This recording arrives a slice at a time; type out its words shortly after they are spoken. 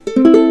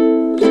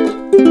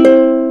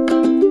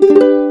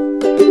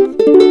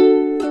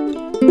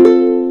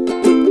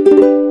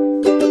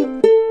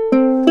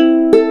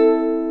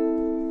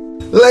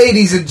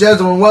Ladies and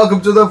gentlemen,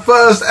 welcome to the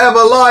first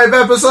ever live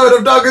episode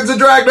of Dungeons and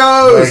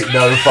Dragons! Wait,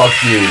 no, fuck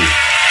you.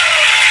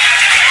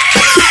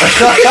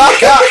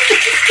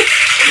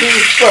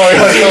 Sorry,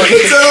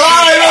 It's a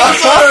live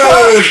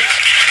episode!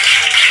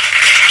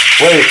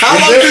 Wait, How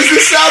long does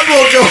this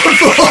soundboard go on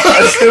for?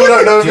 I still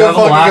don't know what you're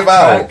talking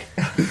about.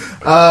 Do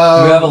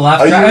we have a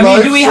laugh track? I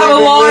mean, do we have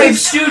a live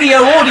studio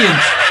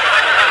audience?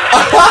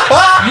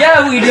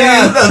 Yeah, we do.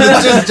 Yeah, no,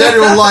 just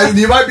general live.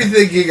 You might be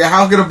thinking,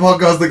 how can a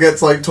podcast that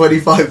gets like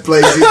 25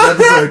 plays each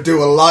episode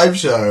do a live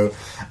show?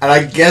 And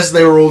I guess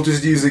they were all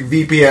just using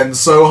VPNs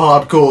so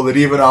hardcore that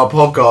even our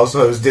podcast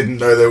hosts didn't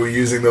know they were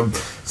using them.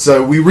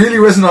 So we really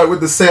resonate with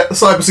the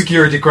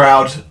cybersecurity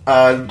crowd,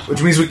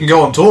 which means we can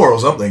go on tour or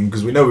something,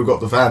 because we know we've got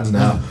the fans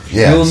now.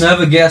 Yes. You'll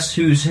never guess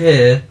who's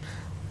here.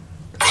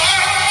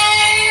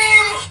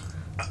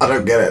 I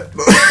don't get it.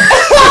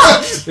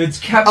 It's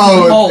Captain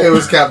Holt. It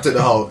was Captain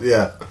Holt,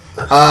 yeah.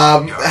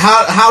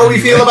 How do we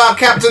feel about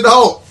Captain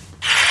Holt?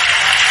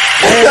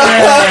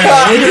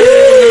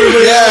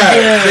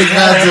 Yeah, big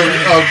fans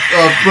of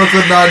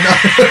Brooklyn Nine-Nine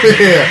over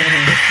here.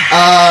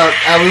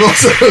 And we've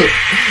also...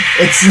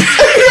 It's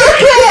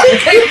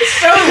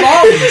so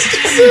long.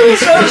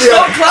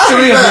 Stop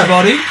clapping,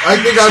 everybody. I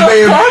think I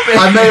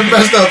may have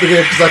messed up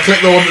again because I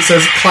clicked the one that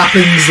says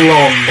clapping's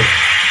long.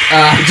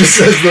 It just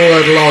says the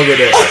word long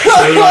in it.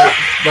 So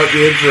might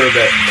be in for a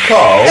bit.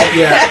 Carl,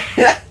 Yeah.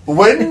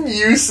 when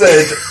you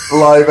said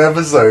live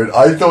episode,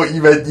 I thought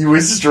you meant you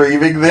were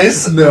streaming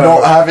this, No.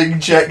 not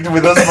having checked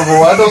with us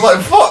beforehand. I was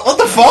like, fuck, what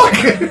the fuck?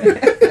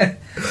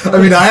 I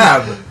mean, I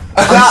am.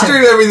 I'm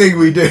streaming everything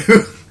we do.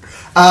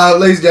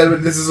 Ladies and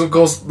gentlemen, this is of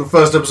course the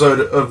first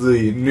episode of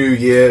the new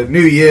year. New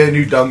year,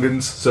 new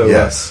Dungans. So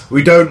Yes.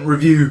 we don't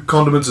review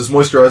condiments as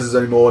moisturizers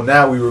anymore.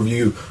 Now we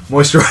review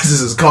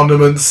moisturizers as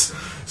condiments.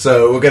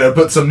 So we're going to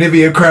put some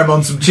Nivea creme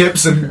on some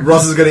chips and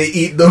Ross is going to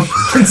eat them.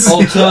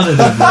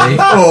 Alternatively,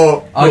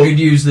 or, I could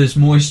use this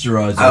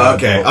moisturizer.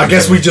 okay, I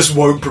guess we just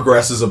won't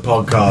progress as a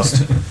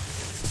podcast.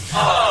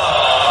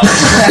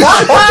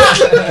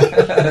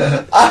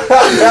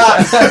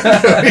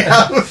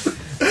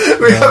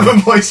 We have a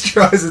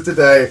moisturizer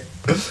today.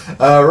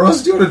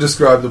 Ross, do you want to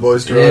describe the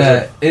moisturizer?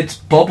 Yeah, it's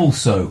bubble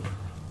soap.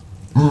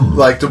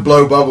 Like to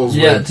blow bubbles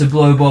Yeah, with. to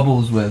blow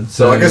bubbles with.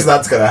 So I guess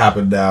that's going to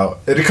happen now.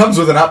 It comes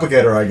with an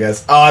applicator, I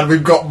guess. Oh, and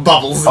we've got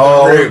bubbles in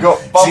Oh, the room. we've got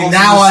bubbles See, in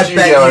now the I studio,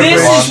 bet you...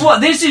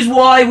 everyone. This is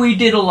why we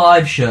did a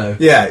live show.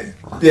 Yeah,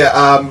 The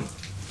audience,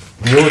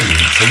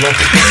 I love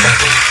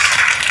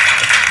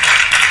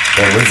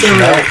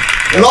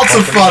it. lots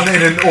of fun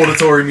in an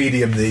auditory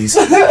medium, these.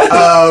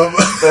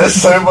 There's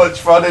so much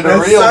fun in a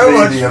There's real so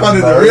medium. much fun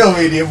in the real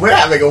medium. We're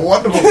having a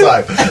wonderful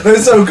time. They're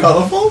so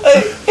colourful.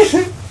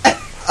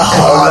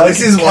 Oh,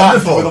 this is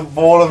wonderful. With a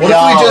ball of What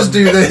yarn. if we just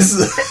do this?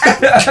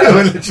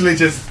 We're literally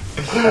just...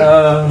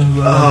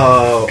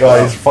 Oh,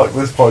 Guys, fuck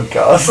this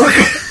podcast.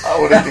 I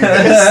want to do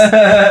this.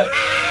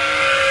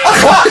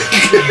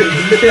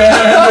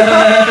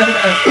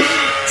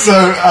 So,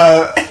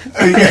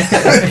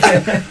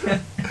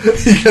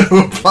 you're going to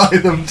apply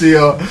them to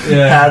your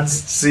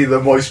hands to see the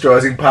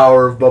moisturising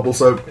power of bubble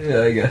soap.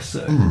 Yeah, I guess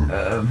so.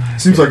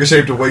 Seems like a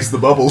shame to waste the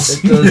bubbles.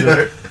 It does, You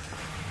know?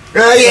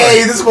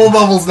 Yay, there's more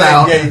bubbles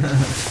now. Okay,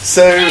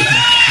 so,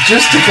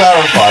 just to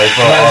clarify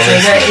for our So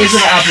there listeners, is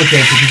an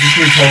applicator because you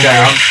can hold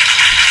down.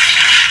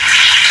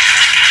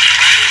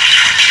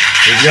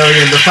 We're going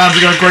in. The fans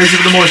are going crazy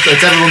for the moisture.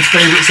 It's everyone's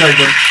favourite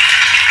segment.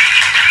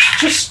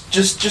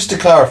 just to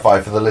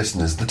clarify for the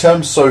listeners, the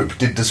term soap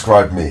did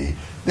describe me.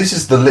 This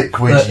is the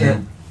liquid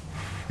you...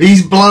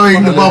 He's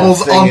blowing the Put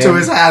bubbles thing onto in.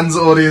 his hands,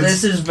 audience.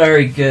 This is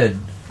very good.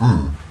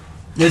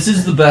 This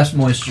is the best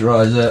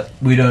moisturiser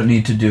we don't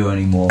need to do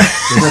anymore.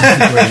 This is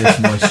the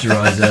greatest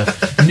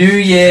moisturiser. New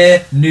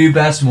year, new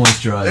best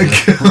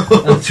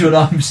moisturiser. That's what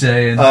I'm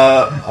saying.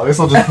 I guess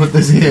I'll just put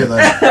this here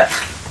then.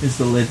 Is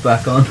the lid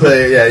back on?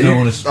 Yeah, Don't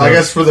wanna spill. I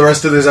guess for the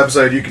rest of this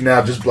episode, you can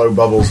now just blow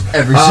bubbles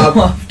Every so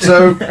often.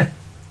 So,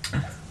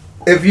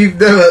 if you've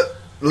never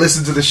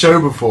listened to the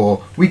show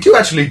before, we do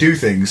actually do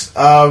things.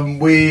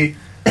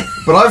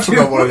 But I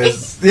forgot what it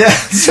is. Yeah,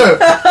 so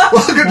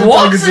welcome to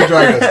What? Dungeons and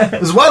Dragons.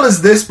 As well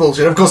as this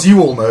bullshit, of course,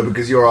 you all know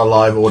because you're our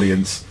live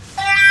audience. Is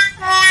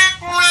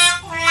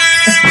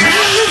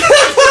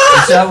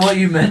that what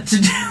you meant to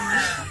do?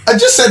 I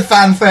just said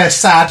fanfare,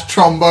 sad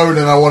trombone,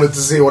 and I wanted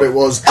to see what it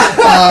was.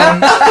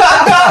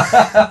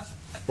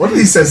 What did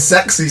he say?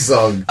 Sexy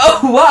song. Oh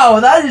wow,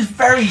 that is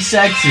very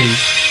sexy.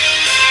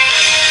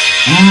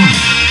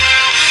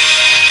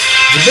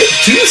 It's a bit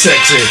too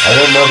sexy. I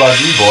don't know about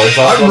you boys,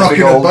 I'm I've got a rocking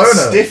big a old boner.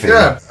 stiffy.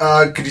 Yeah.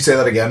 Could you say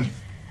that again?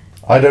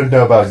 I don't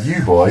know about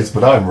you boys,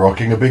 but I'm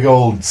rocking a big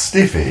old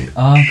stiffy.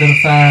 I've got a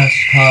fast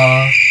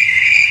car.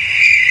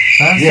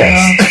 Fast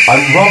Yes, car.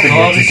 I'm rubbing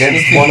Oh, it the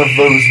against stiffy. one of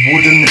those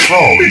wooden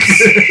frogs.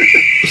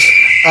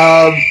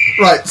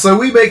 Right, so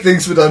we make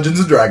things for Dungeons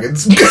and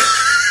Dragons.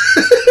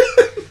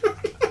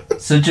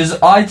 Such as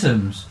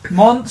items,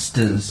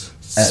 monsters,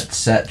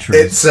 etc.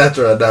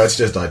 Etc. No, it's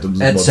just items.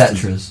 and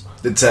monsters.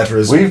 Etc.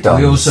 Etc. We've done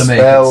We also make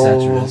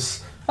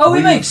spells. Oh, we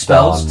We've make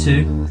spells done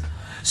too.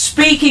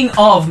 Speaking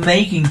of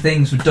making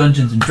things for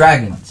Dungeons and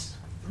Dragons,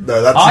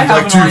 No, that I seems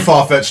have like an too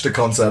far-fetched a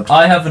concept.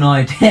 I have an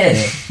idea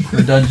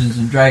for Dungeons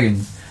and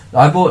Dragons.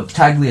 I bought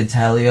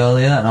Tagliatelle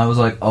earlier, and I was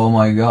like, oh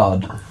my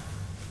god,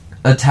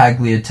 a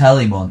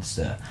Tagliatelle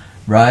monster.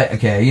 Right,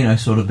 okay, you know,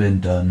 sort of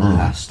been done,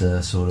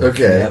 pasta, sort of.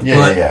 Okay. But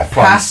yeah.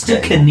 pasta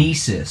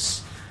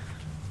kinesis.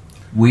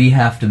 We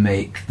have to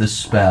make the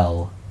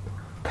spell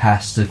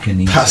pasta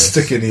kinesis. Pasta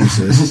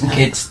kinesis.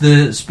 It's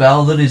the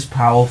spell that is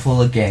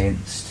powerful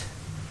against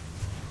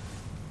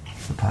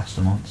the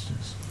pasta monsters.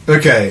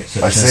 Okay,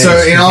 I see. so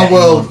in our Spaghetti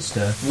world,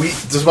 monster.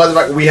 despite the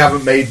fact that we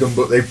haven't made them,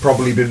 but they've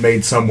probably been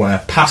made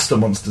somewhere, pasta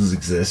monsters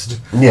exist.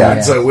 Yeah.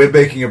 And so we're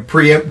making a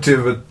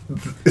preemptive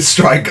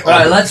strike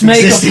Right, on let's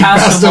make a existing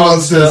pasta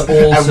monster monsters,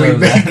 and also, we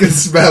make then. a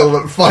spell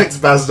that fights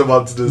pasta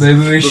monsters Maybe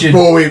we should-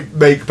 before we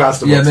make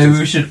pasta Yeah, monsters. maybe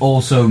we should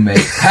also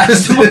make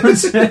pasta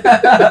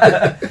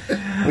monster.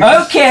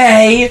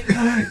 Okay,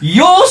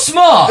 you're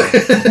smart.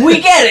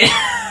 We get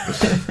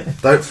it.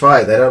 Don't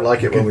fight. They don't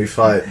like it when we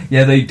fight.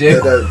 Yeah, they do. They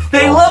don't.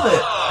 They love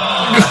it.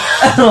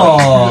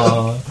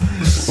 Oh,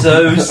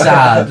 so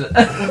sad.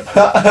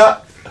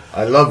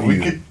 I love We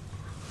you. could.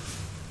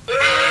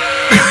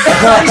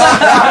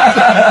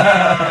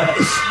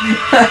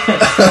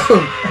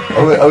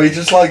 Are we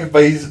just like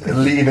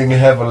leaning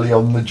heavily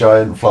on the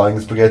giant flying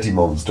spaghetti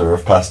monster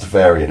of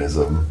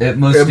pastafarianism? It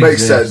must. It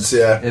makes exist. sense,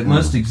 yeah. It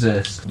must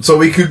exist. So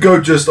we could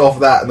go just off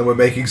that, and then we're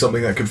making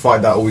something that could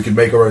fight that, or we could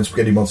make our own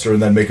spaghetti monster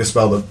and then make a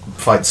spell that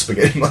fights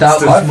spaghetti That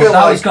monsters. was, I feel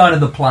that was like- kind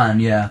of the plan,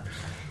 yeah.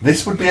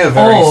 This would be a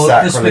very Or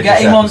the sacrilegious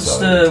spaghetti episode.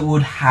 monster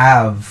would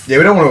have Yeah,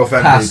 we don't want to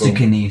offend pasta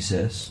people.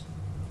 kinesis.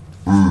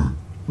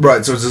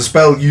 Right, so it's a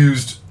spell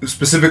used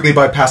specifically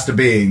by pasta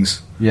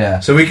beings. Yeah.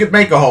 So we could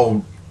make a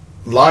whole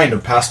line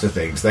of pasta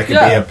things. There could be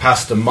Yeah. a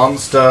pasta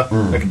monster,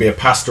 there could be a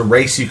pasta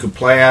race you could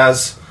play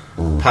as,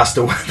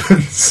 pasta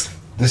weapons.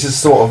 This is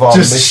sort of our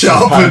Just Mrs.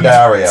 sharpened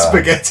Pandaria.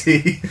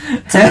 spaghetti.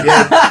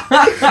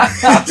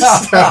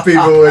 Just stab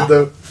people with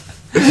them.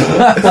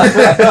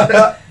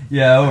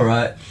 Yeah,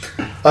 alright.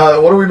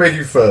 What are we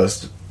making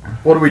first?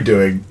 What are we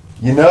doing?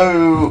 You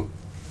know,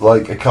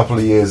 like a couple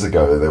of years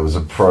ago, there was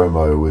a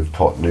promo with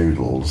pot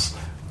noodles,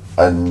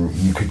 and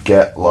you could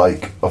get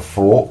like a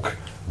fork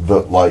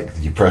that, like,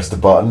 you pressed a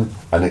button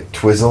and it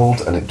twizzled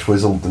the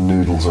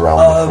noodles around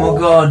the Oh fork.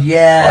 my god,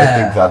 yeah. I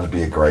think that'd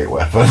be a great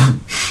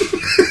weapon.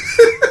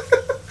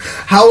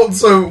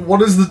 So what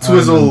does the remember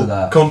twizzle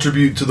that.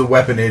 contribute to the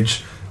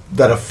weaponage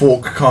that a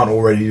fork can't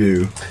already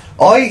do?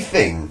 I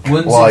think,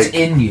 Once like, it's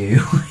in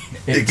you,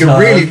 It can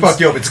really turns- fuck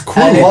you up. It's and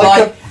cruel. it, Like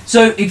like,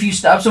 so if you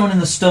stab someone in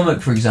the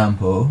stomach, for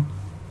example,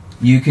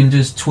 you can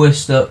just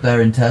twist up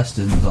their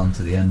intestines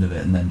onto the end of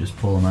it and then just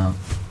pull them out.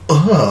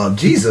 Oh,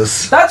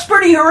 Jesus. That's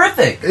pretty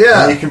horrific. and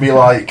Yeah. you can be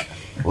like,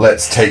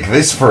 let's take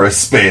this for a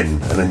spin,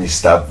 and then you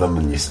stab them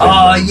and you spin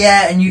Oh them.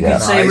 yeah, and you Yeah.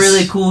 can say Nice,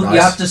 really cool. nice.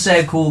 You have to say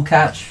a cool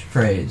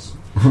catchphrase.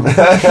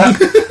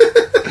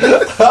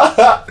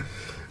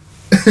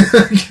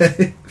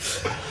 Okay.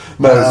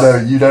 No,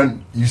 you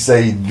don't. You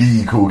say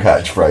the cool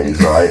catchphrase,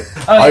 right?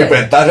 I Okay.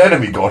 bet that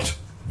enemy got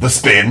the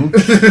spin.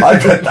 I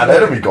bet that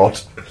enemy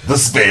got the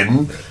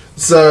spin.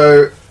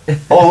 So,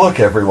 Oh, look,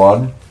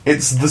 everyone.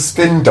 It's the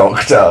spin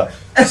doctor.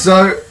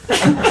 so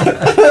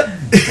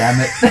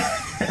Damn it!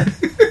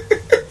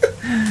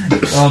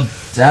 Oh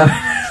damn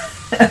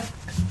it!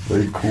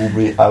 They call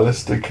me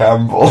Alistair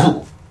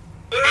Campbell.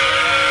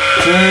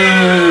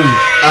 Dude,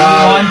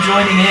 I'm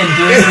joining in.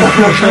 Dude.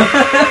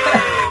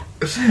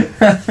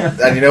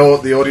 and you know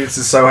what? The audience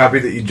is so happy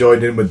that you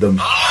joined in with them.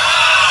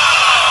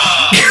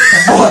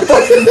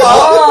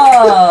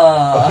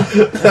 Ah!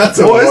 That's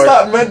a What is word.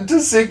 that meant to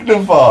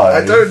signify?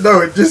 I don't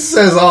know. It just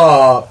says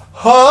ah. I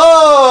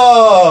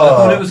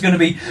thought Oh! it was going to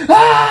be.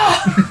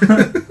 Ah!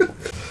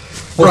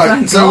 Well, Right.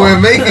 thank So God. we're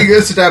making a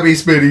stabby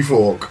spinny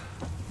fork.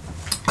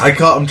 I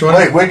can't. I'm trying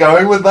Wait, to. we're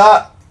going with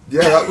that?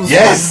 Yeah, that was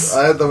Yes!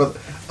 I had that.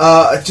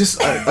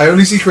 I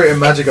only see creating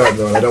magic items.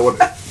 Though. I don't want.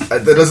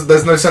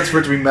 There's no sense for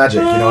it to be magic.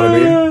 You know what I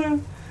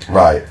mean?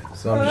 Right.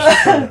 So I'm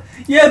just.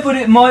 Yeah, but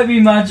it might be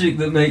magic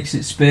that makes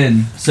it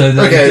spin, so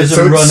that Okay, it doesn't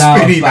so it's run out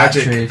of spinny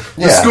battery. magic.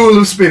 Yeah. The school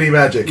of spinny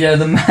magic. Yeah,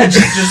 the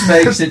magic just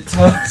makes it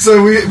turn.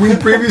 So we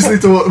previously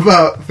talked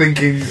about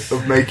thinking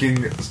of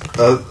making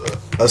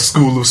a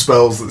school of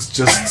spells that's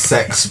just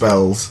sex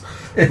spells.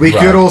 We Right.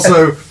 could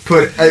also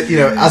put,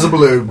 as a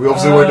balloon. We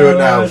obviously won't do it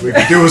now. We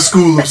could do a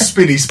school of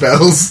spinny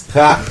spells.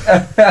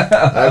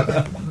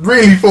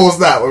 Really force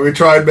that when we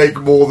try and make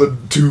more than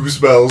 2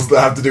 spells that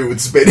have to do with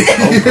spinning.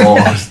 Oh,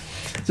 God.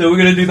 So we're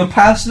going to do the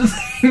pasta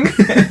thing,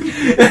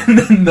 and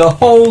then the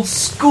whole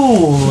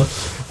school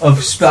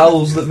of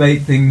spells that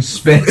make things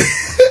spin.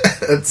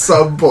 At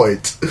some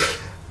point.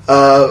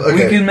 Okay.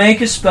 We can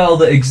make a spell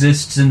that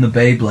exists in the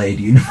Beyblade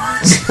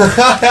universe.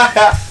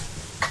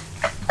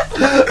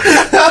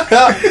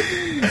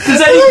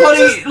 Does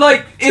anybody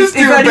like Just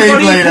do a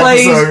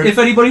Beyblade episode. if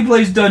anybody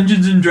plays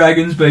Dungeons and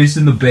Dragons based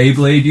in the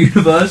Beyblade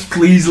universe,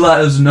 please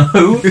let us know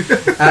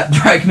at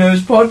Dragnos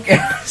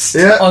Podcast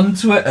Yeah. on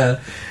Twitter.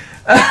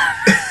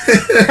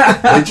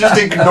 They just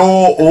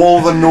ignore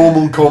all the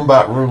normal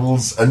combat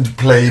rules and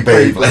play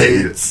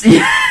Beyblades.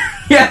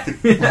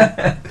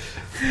 Yeah.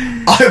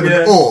 I'm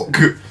an orc.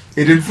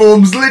 It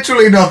informs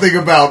literally nothing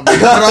about me,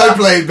 but I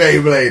play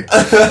Beyblade.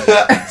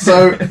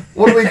 So,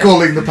 what are we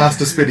calling the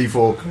pasta spinny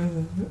fork?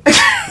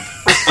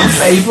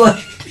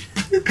 Beyblade.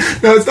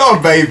 No, it's not a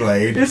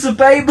Beyblade. It's a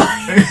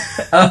Beyblade.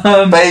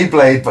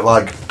 Beyblade, but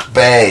like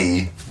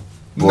Bay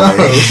No.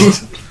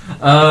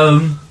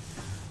 Blade.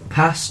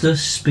 Pasta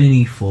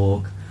spinny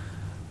fork.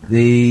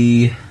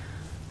 The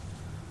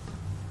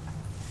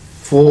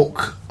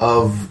Fork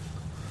of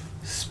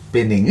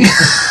spinning.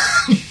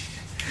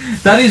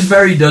 that is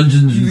very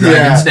Dungeons and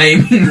Dragons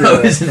naming, though,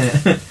 Yeah. isn't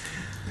it?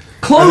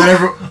 Cloak And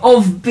then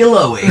of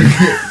billowing.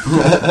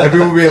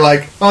 Everyone will be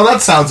like, oh,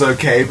 that sounds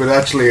okay, but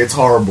actually it's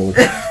horrible.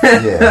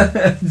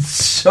 Yeah.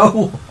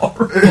 So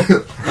horrible.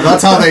 And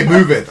that's how they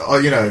move it. Or,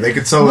 they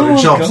could sell it in Oh,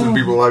 shops God. and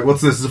people are like,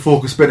 what's this? It's a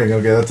fork of spinning.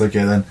 Okay, that's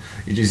okay then.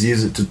 You just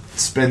use it to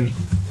spin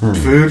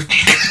food.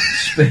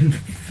 Spin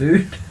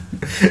food.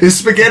 Is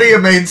spaghetti a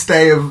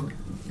mainstay of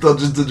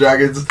Dungeons and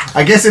Dragons?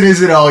 I guess it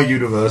is in our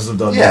universe of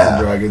Dungeons Yeah.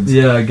 and Dragons.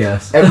 Yeah, I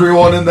guess.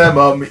 Everyone and their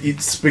mum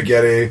eats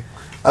spaghetti.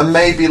 And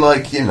maybe,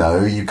 like,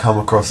 you come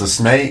across a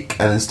snake,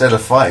 and instead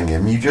of fighting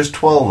him, you just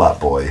twirl that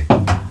boy.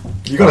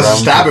 You gotta Around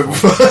stab him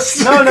people.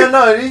 first.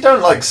 No, you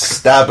don't, like,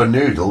 stab a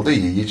noodle, do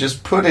you? You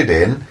just put it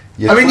in.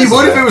 I mean, you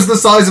would if it was the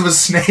size of a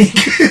snake.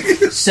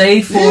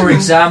 Say, for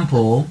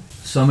example,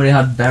 somebody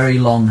had very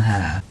long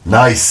hair.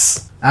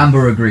 Nice.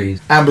 Amber agrees.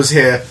 Amber's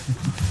here.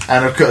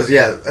 And of course,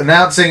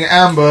 announcing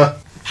Amber.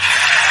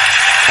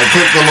 I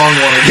clicked the long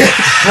one again.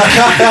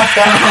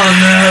 Oh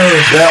no!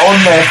 They're on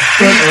their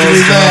feet.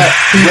 We're there.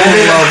 People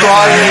Men are love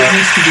crying. Amber.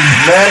 Needs to be.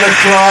 Men are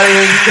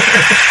crying.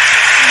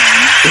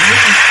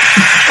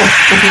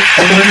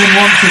 The women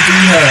want to be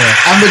her.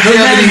 Amber, do The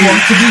you have men any...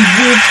 want to be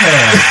with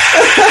her.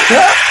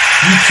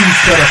 You two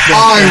shut up.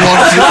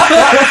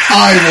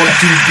 I want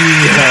to be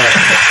her.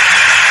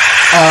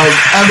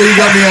 Amber, you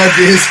got any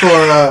ideas for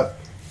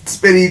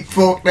spinny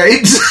fork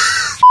names?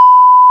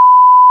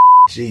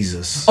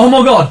 Jesus. Oh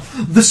my god,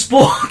 the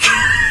spork.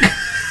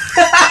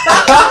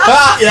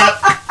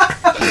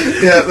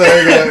 Yeah,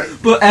 there you go.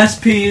 But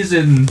SP is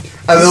in And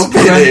then,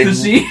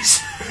 parentheses.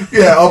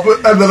 yeah,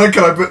 and then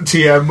can I put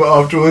TM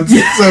afterwards?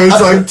 So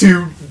it's like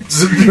two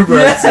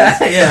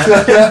parentheses. Yeah.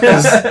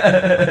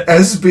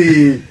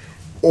 SB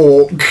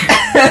Orc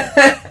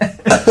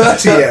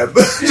TM.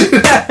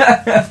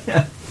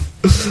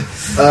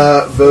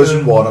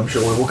 Version 1, I'm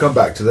sure we'll come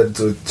back to that.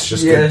 So it's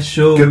just Yeah, good,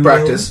 sure. good we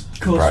practice. will. Of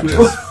course Practice. we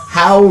will.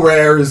 How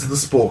rare is the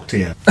Spork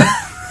TM?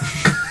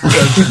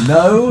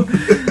 No.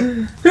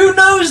 Who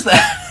knows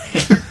that?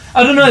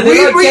 I don't know. They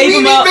gave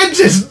them out.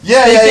 mentioned.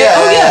 Yeah, They yeah, ga- yeah.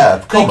 oh yeah.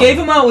 They Common. gave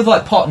them out with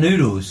like pot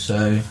noodles. So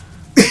I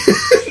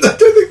don't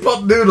think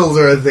pot noodles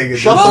are a thing.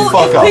 Shut well, the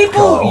fuck if up, people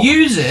Carl.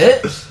 use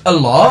it a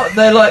lot,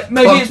 they're like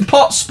maybe it's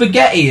pot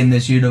spaghetti in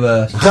this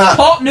universe.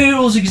 Pot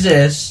noodles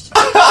exist,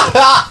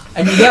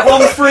 and you get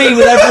one free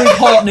with every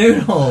pot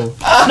noodle.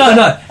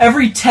 No.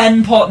 Every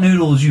 10 pot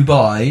noodles you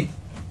buy,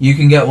 you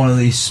can get one of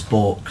these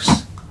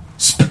sporks.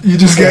 You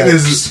just get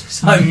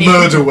this I mean-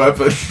 murder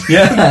weapon.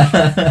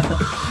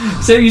 Yeah.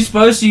 So you're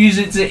supposed to use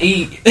it to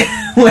eat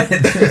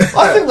with.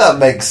 I think that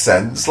makes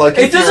sense. Like,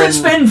 It if you're doesn't in-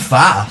 spin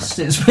fast.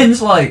 It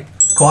spins like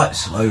quite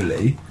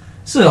slowly.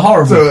 It's a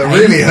horrible. So it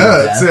really painful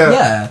hurts, death.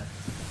 yeah.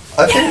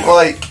 I think,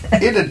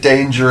 like, in a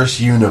dangerous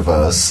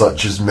universe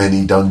such as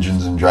many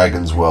Dungeons and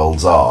Dragons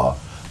worlds are,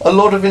 a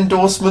lot of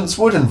endorsements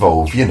would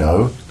involve,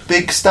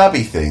 big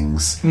stabby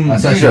things. That's You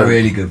actually a don't-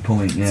 really good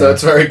point. Yeah. So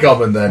it's very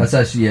common then. That's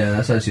actually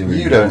a really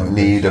You good don't point.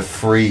 need a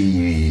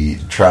free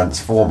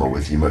transformer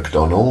with your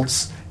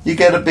McDonald's. You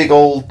get a big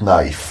old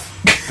knife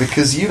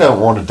because you don't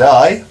want to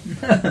die.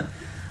 And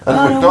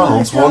don't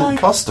McDonald's wanna want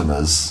die.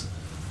 customers.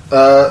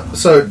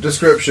 So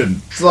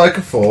description: it's like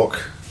a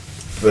fork,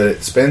 but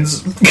it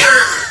spins.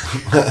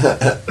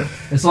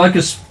 It's like a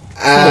spork,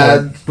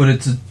 And- but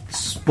it's a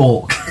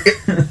spork.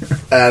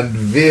 And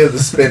via the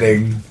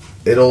spinning,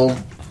 it'll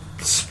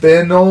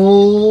spin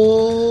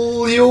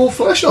all your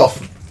flesh off.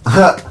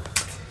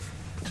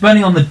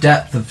 Depending on the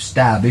depth of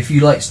stab, if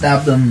you like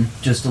stab them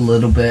just a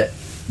little bit,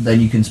 then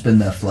you can spin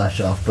their flesh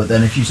off. But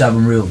then if you stab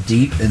them real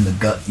deep in the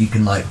gut, you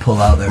can like pull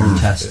out their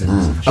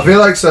intestines. and I shit. feel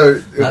like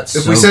That's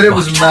if so we said it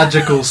was fucked.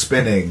 magical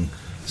spinning,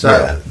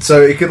 Yeah.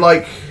 so it could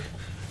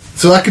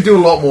so that could do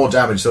a lot more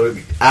damage. So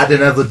add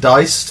another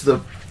dice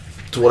to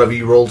whatever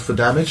you rolled for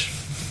damage.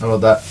 How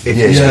about that? If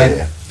you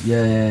Yeah.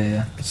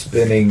 Yeah.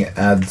 spinning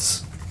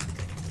adds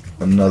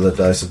another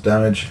dice of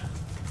damage.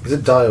 Is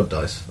it die or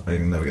dice? I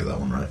can never get that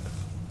one right.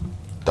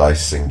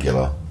 Dice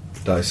singular.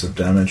 Dice of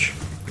damage.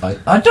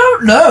 I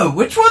don't know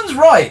which one's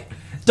right.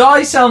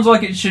 Die sounds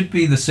like it should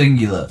be the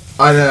singular.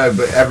 I know,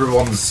 but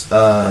everyone's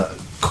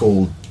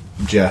called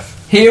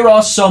Jeff. Here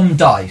are some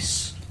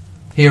dice.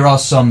 Here are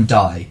some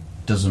die.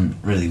 Doesn't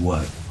really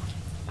work.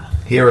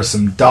 Here are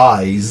some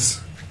dies.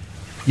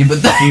 Yeah,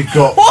 but You've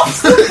got.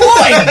 what's the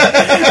point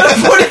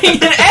of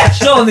putting an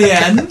S on the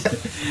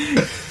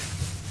end?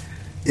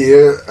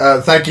 Here,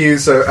 thank you.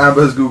 So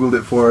Amber has googled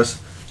it for us.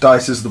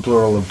 Dice is the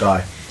plural of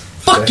die.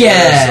 Fuck here are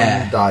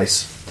yeah! some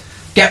dice.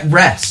 Get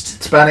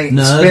rest. Spinning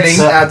Nerds.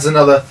 adds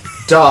another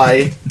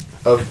die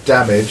of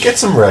damage Get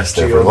some rest,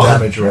 to your everyone.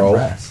 damage roll.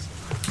 Rest.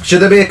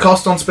 Should there be a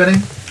cost on spinning?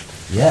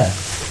 Yeah.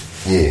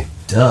 Yeah.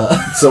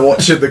 Duh. So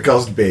what should the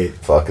cost be?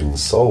 Fucking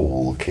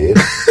soul, kid.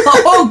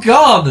 Oh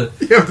god!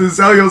 You have to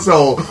sell your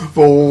soul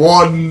for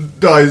 1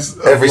 dice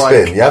of Every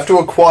spin. You have to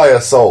acquire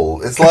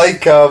soul. It's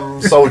like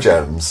soul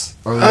gems.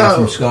 Or they're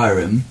from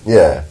Skyrim.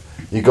 Yeah.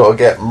 You got to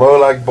get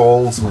Molag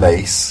Ball's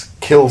mace,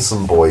 kill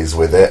some boys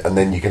with it, and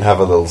then you can have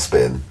a little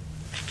spin.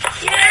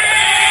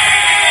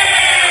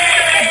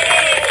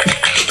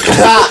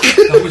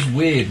 That was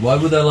weird. Why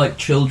were there like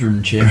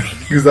children cheering?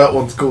 Because that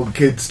one's called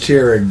Kids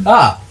Cheering.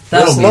 Ah,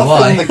 that'll There's be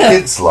nothing why. the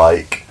kids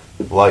like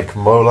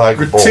Molag Ball.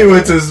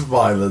 Gratuitous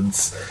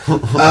violence.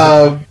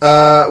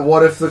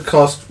 What if the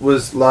cost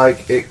was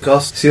like it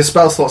costs? See, a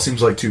spell slot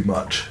seems like too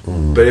much,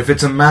 but if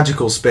it's a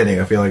magical spinning,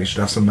 I feel like it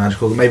should have some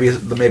magical. Maybe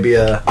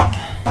a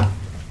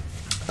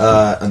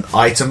an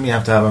item. You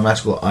have to have a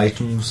magical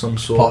item of some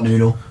sort. Pot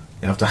noodle.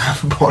 You have to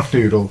have a pot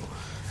noodle.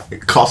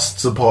 It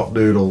costs a pot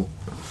noodle.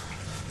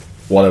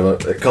 Whatever.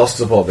 It costs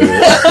a pot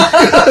noodle.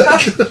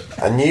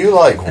 And you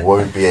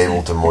won't be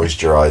able to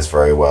moisturize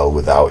very well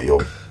without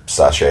your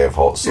sachet of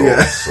hot sauce.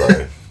 Yeah.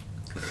 So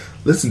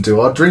Listen to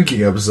our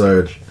drinking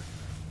episode.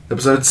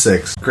 Episode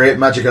 6. Create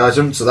magic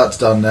item, so that's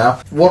done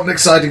now. What an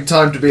exciting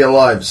time to be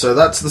alive. So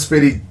that's the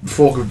speedy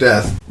fork of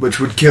death, which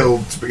would kill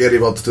spaghetti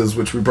monsters,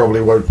 which we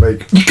probably won't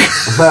make.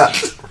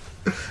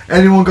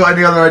 Anyone got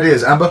any other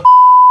ideas? Amber?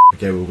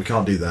 Okay, well, we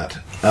can't do that.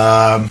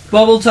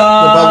 Bubble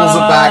time! The bubbles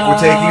are back. We're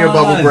taking a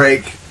bubble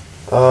break.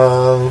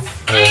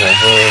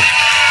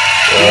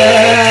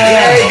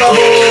 Yay,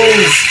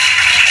 bubbles!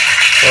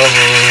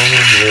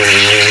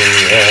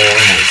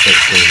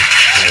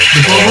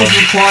 The bubbles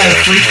require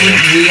frequent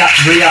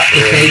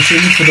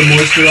reapplication for the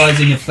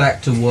moisturising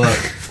effect to work.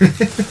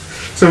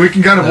 So we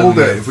can kind of all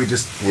do it if we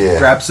just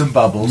grab some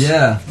bubbles.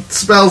 Yeah.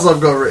 Spells I've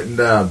got written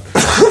down.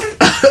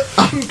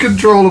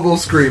 Uncontrollable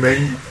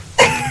screaming.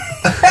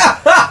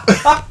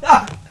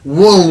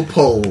 Wool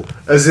pull,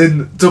 as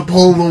in to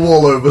pull the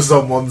wool over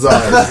someone's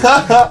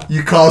eyes.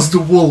 You cast a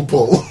wool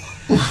pull.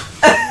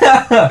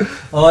 I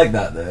like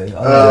that though.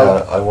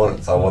 I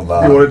want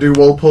that. You want to do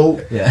wool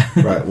pull? Yeah.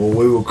 Right, well,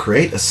 we will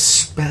create a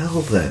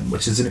spell then,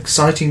 which is an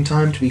exciting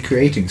time to be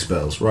creating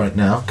spells right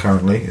now,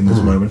 currently, in this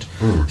moment.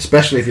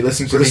 Especially if you're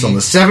listening to this on the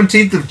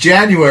 17th of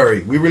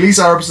January. We release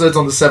our episodes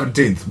on the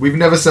 17th. We've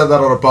never said that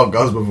on a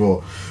podcast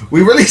before.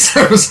 We release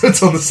our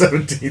episodes on the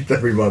 17th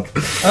every month.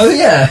 Oh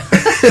yeah.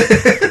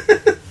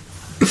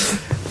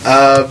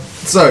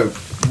 So,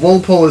 wool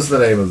pull is the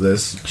name of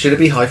this. Should it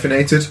be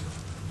hyphenated?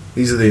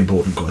 These are the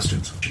important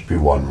questions. Should be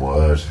one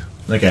word.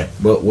 Okay,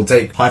 we'll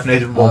take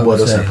hyphenated, I one would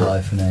word or say separate.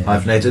 hyphenated.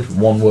 Hyphenated,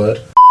 one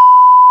word.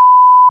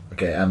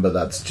 Okay, Amber,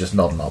 that's just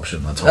not an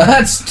option. That's all.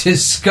 That's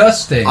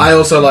disgusting. I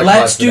also like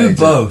Let's do hyphenated.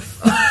 both.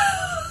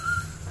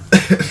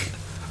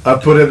 I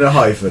put in a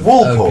hyphen.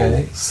 Woolpool.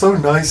 Okay. So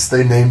nice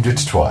they named it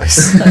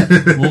twice.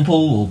 Wool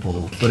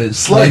pull, but it's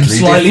Slightly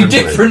slightly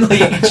differently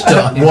each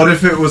time. What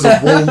if it was a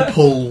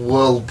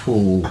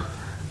whirlpool,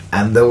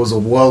 and there was a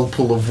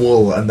whirlpool of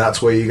wool, and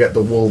that's where you get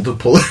the wool to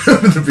pull it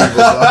over the people's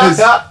eyes?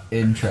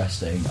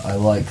 Interesting. I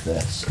like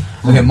this.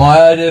 Okay,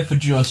 my idea for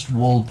just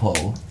wool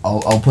pull.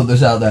 I'll put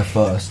this out there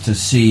first to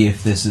see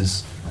if this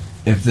is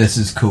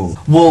cool.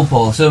 Wool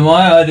pull. So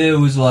my idea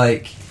was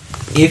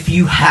if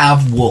you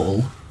have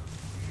wool,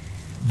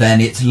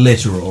 then it's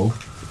literal.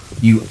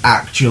 You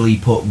actually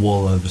put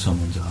wool over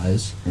someone's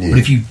eyes. Yeah. But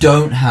if you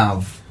don't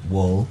have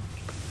wool,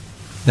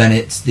 then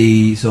it's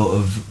the sort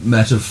of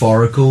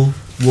metaphorical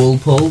wool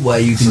pull where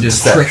you can So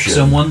just trick deception.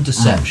 someone,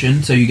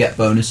 deception, so you get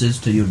bonuses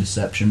to your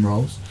deception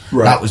rolls.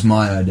 Right. That was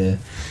my idea.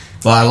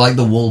 But I like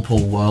the wool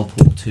pull,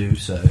 whirlpool too,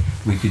 so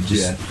we could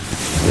just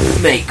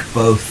make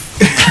both.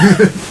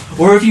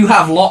 Or if you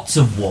have lots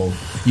of wool,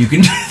 you can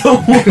do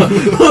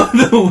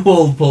the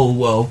wool pull,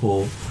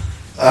 whirlpool.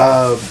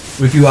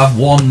 If you have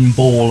one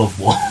ball of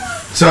wool.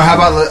 So how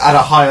about at a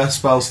higher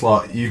spell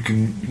slot, you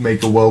can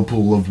make a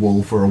whirlpool of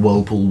wool for a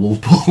whirlpool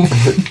woolpool?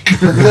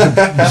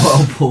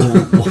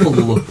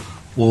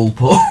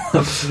 Woolpool.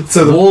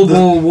 So the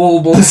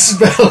Woolpool.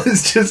 spell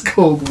is just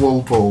called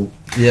woolpool.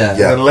 Yeah.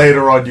 Yeah. And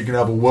later on, you can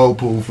have a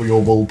whirlpool for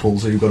your woolpool,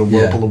 so you've got a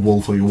whirlpool Yeah. of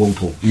wool for your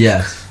woolpool.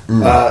 Yes.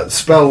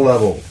 Spell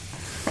level.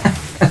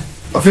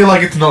 I feel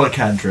like it's not a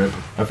cantrip.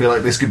 I feel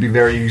like this could be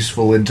very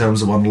useful in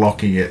terms of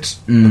unlocking it.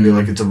 I feel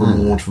like it's a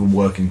reward for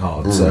working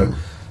hard. So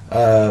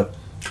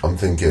I'm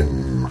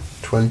thinking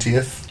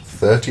 20th,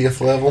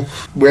 30th level.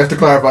 we have to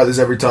clarify this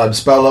every time.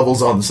 Spell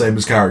levels aren't the same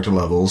as character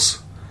levels.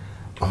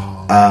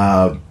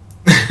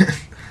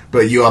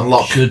 But you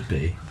unlock Should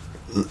be.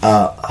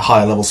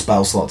 higher level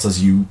spell slots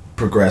as you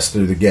progress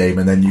through the game,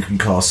 and then you can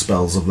cast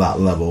spells of that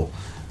level.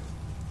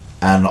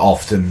 And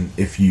often,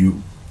 if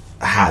you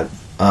had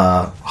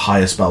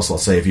higher spell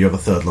slots, say if you have a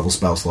third level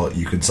spell slot,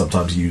 you can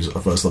sometimes use a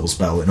first level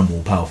spell in a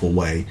more powerful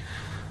way.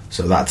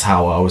 So that's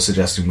how I was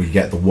suggesting we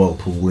get the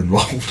whirlpool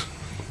involved.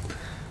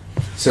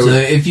 So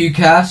if you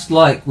cast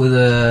with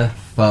a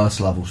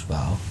first level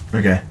spell,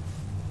 Okay.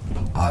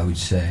 I would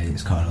say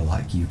it's kind of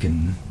like you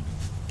can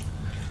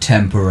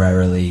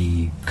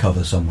temporarily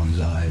cover someone's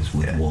eyes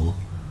with Yeah. wool.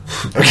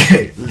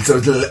 Okay, so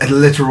it's a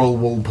literal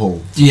wool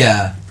pull.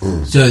 Yeah.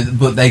 So,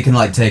 but they can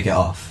like take it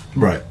off.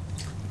 Right.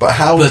 But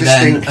how But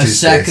then distinct a is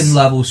second this?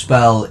 level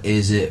spell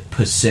is it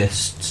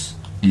persists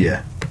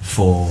Yeah.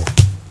 for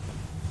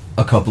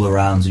a couple of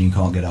rounds and you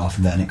can't get it off,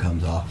 and then it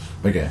comes off.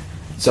 Okay.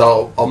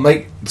 So I'll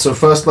make... So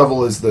first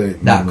level is the...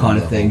 That minimum kind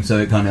of level. thing. So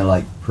it kind of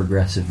like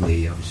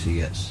progressively, obviously,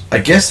 gets. I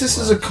guess this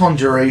is a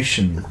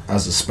conjuration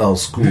as a spell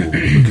school,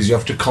 because you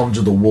have to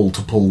conjure the wool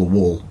to pull the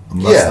wool.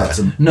 Unless Yeah. that's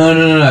a...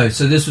 No.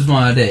 So this was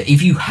my idea.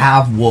 If you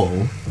have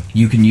wool,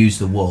 you can use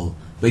the wool.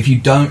 But if you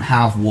don't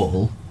have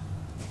wool,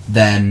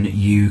 then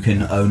you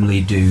can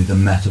only do the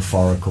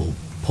metaphorical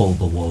pull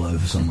the wool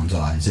over someone's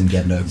eyes and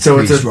get no. So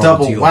it's a increased roll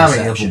double to your whammy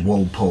deception. of a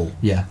wool pull.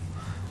 Yeah,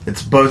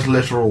 It's both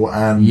literal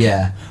and...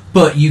 yeah.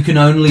 But you can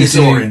only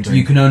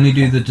Disorienting.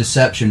 do the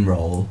deception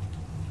roll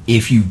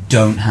if you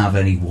don't have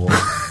any wool.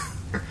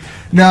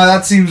 No,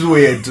 that seems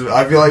weird.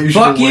 I feel like you should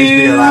Fuck always be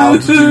you!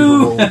 allowed to do the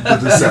wool, the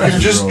You deception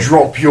can just roll.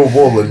 drop your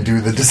wool and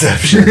do the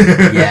deception.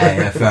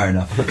 yeah, fair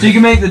enough. So you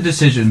can make the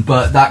decision,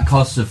 but that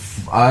costs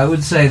I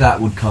would say that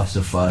would cost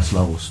a first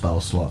level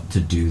spell slot to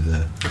do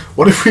the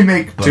What if we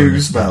make two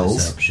bonus to spells,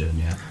 deception.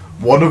 Yeah.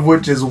 one of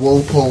which is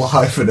wool pull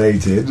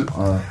hyphenated,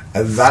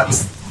 and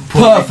that's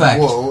pulling Perfect.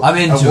 wool, I'm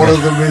into and one it.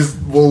 of them is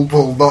wool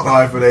pull not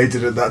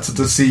hyphenated, and that's a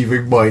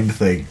deceiving mind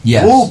thing.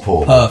 Yes. Wool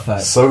pull.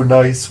 Perfect. So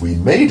nice, we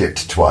made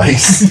it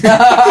twice.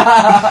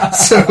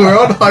 So we're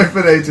on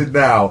hyphenated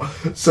now.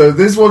 So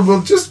this one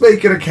will just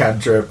make it a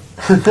cantrip,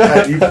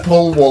 and you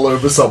pull wool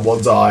over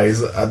someone's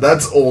eyes, and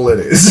that's all it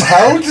is.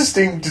 How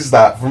distinct is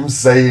that from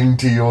saying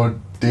to your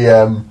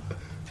DM,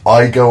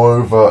 I go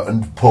over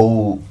and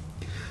pull...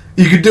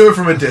 You can do it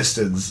from a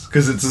distance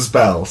because it's a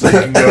spell, so you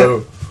can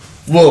go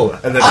wool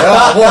and then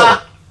wool.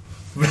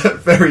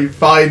 Very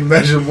fine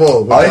measured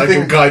wool, which I can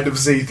think- kind of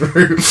see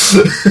through.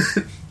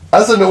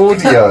 As an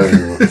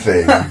audio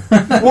thing,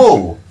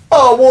 wool,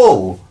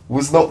 wool,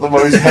 was not the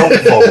most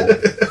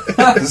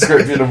helpful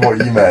description of what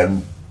you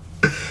meant.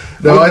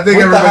 No, I think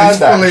With the everybody's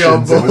hand fully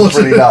on actions, it was board.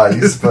 pretty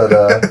nice, but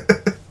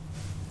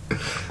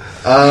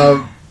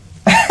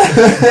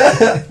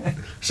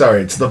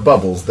Sorry, it's the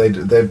bubbles. They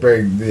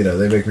bring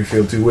they make me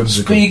feel too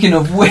whimsical. Speaking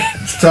of which,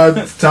 It's time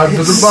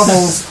for the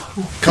bubbles.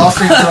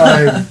 Casting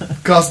time.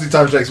 Casting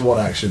time takes one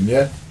action.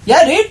 Yeah.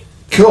 yeah, dude,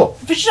 Cool.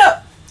 fish it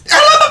up.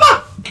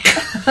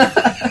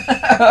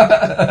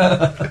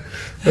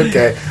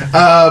 Okay.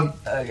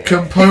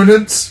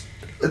 Components.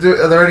 Are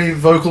there any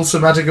vocal,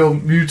 somatic, or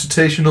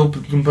mutational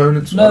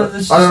components?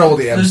 I don't know what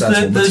the M stands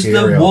for. There's the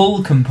Material.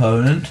 wool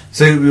component.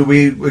 So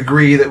we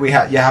agree that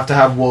you have to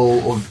have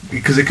wool,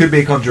 because it could be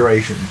a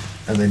conjuration,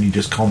 and then you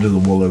just conjure the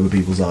wool over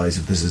people's eyes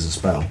if this is a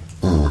spell.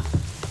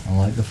 I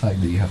like the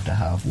fact that you have to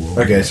have wool.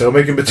 Okay, so we'll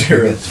make a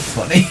material. It's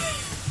funny.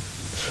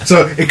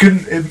 So it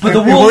couldn't. It But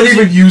the it wool won't isn't-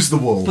 even use the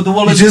wool. but the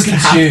wool you isn't just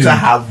have consumed. to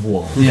have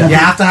wool. Yeah. You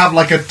have to have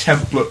like a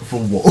template for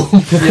wool.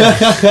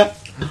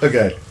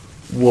 Okay,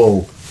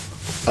 wool.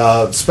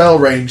 Spell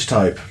range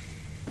type.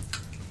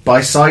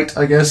 By sight,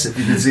 I guess. If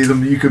you can see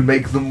them, you can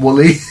make them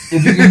woolly.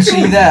 If you can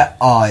see their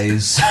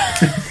eyes,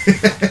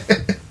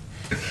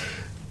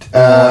 or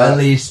at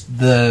least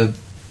the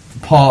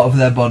part of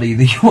their body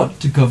that you want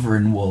to cover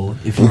in wool,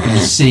 if you can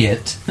see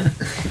it.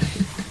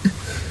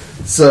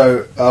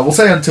 So we'll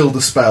say until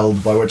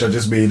dispelled, by which I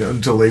just mean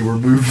until they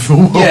remove the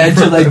wool Yeah,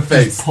 until from they their just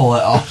face. pull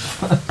it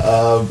off.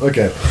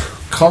 Okay,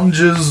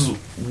 conjures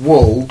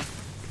wool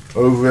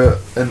over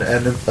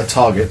a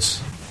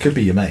target. Could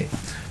be your mate.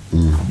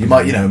 You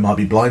might, might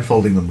be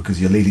blindfolding them because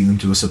you're leading them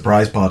to a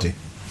surprise party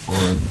Or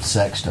a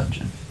sex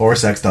dungeon. or a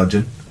sex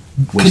dungeon,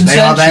 which they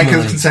are there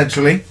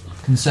consensually.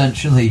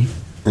 Consensually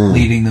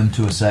leading them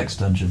to a sex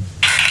dungeon.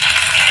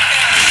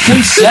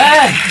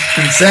 Consent!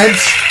 Consent.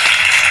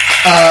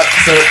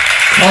 So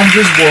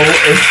conjures wool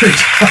over a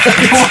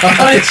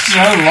target. It's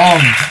so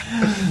long.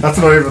 That's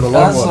not even the long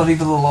That's one. not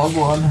even the long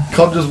one.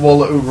 Conjures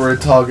wool over a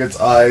target's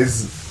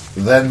eyes.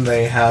 Then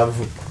they have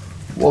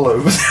wool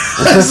over.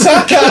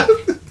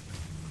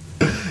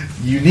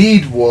 You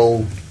need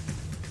wool.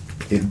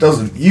 It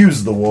doesn't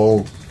use the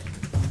wool.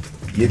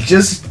 You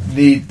just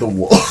need the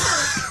wool.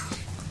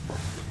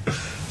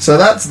 So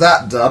that's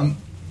that done.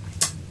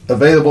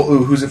 Available.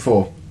 Ooh, who's it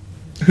for?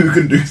 Who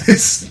can do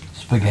this?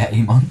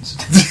 Spaghetti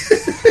monster.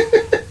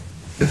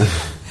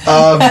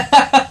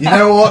 You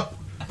know what?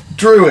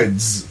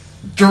 Druids.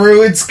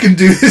 Druids can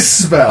do this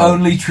spell.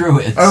 Only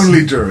druids.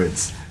 Only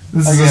druids.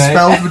 This is a Okay.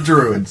 spell for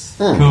druids.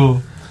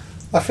 Cool.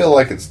 I feel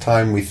like it's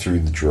time we threw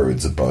the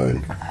druids a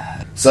bone.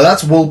 So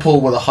that's wool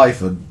pull with a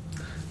hyphen.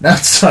 Now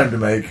it's time to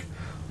make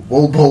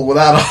wool pull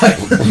without a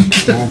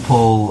hyphen. We'll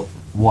pull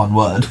one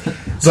word.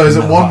 So is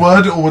it No one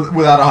hyphen. word or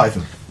without a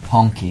hyphen?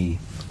 Honky.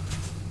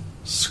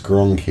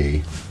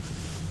 Skronky.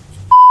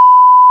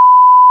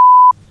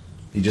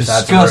 You just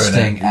had to ruin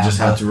Disgusting, it. You just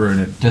had to ruin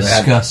it.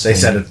 Disgusting. They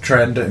set a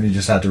trend and you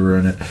just had to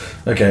ruin it.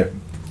 Okay.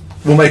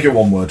 We'll make it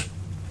one word.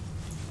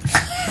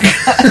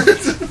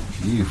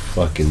 You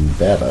fucking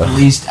better. At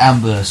least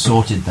Amber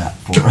sorted that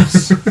for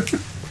us.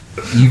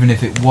 Even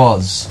if it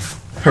was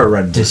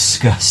Horrendous.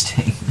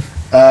 disgusting.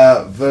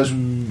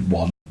 Version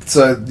 1.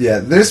 So, yeah,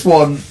 this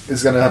one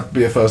is going to have to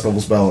be a first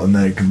level spell and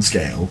then it can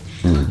scale.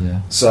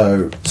 Yeah.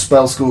 So,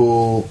 spell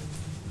school.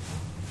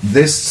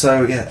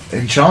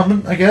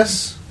 Enchantment, I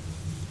guess?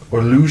 Or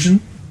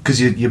illusion? Because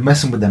you're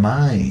messing with their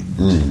mind.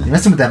 You're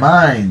messing with their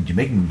mind. You're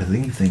making them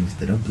believe things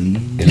they don't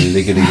believe. A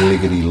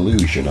liggity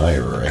illusion, I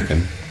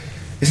reckon.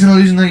 It's an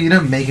illusion though, you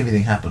don't make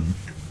anything happen.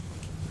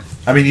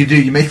 I mean, you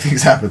do, you make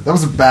things happen. That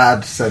was a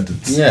bad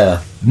sentence.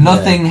 Yeah.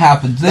 Nothing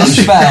happens.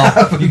 This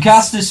spell, you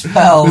cast a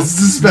spell, This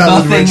is a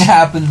spell in nothing which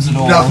happens at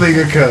all. Nothing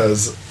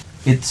occurs.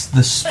 It's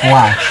the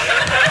splash.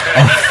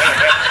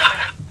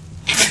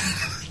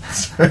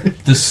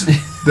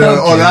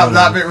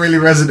 That bit really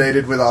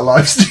resonated with our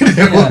live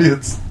studio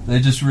audience. They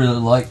just really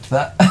liked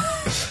that.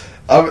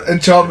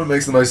 Enchantment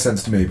makes the most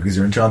sense to me because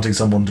you're enchanting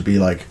someone to be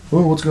like,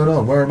 oh, what's going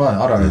on? Where am I?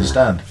 I don't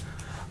understand.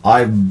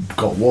 I've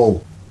got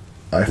wool.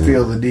 I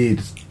feel the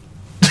need.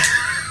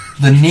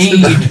 The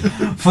need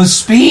for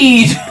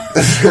speed.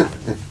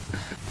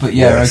 But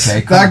yeah, Yes.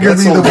 okay, cool. That could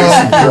be the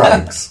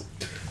drugs.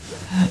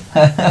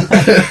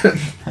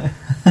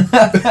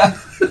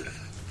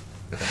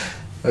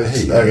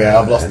 Hey, Okay,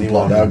 I've lost the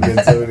plot now. anyone-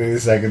 Get to it in a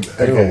second.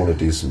 Anyone Okay. want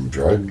to do some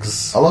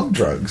drugs? I love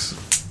drugs.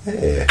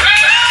 Yeah.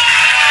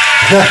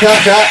 So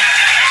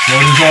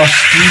does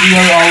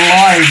our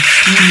live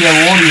studio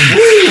audience.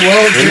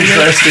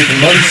 Interested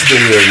mostly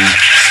in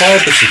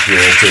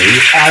cybersecurity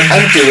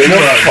and doing a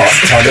fuck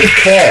ton of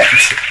cat.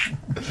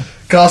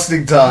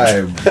 Casting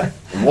time.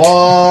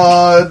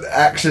 One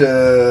action.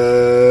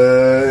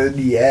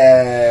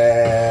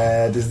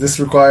 Yeah. Does this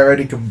require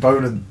any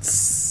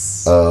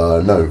components?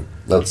 No,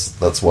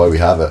 that's why we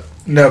have it.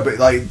 No, but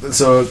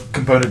so a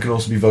component can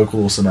also be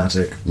vocal or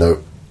somatic. No,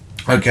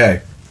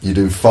 Okay. you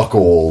do fuck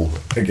all.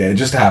 Okay, it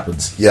just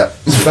happens. Yep.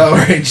 Spell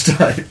range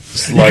type.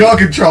 You like- can't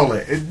control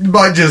it. It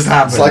might just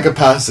happen. It's like a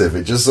passive.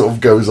 It just sort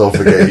of goes off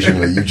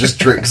occasionally. You just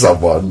trick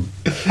someone.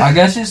 I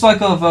guess it's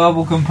like a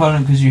verbal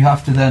component because you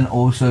have to then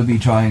also be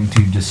trying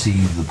to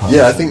deceive the person.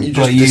 Yeah, I think you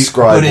just But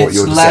describe but what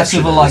your it's less deception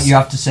of a like is. you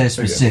have to say a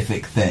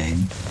specific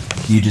thing.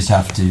 You just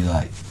have to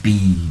like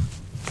be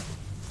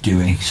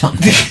doing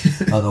something.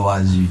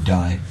 Otherwise, you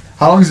die.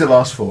 How long does it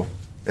last for?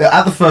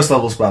 At the first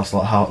level spell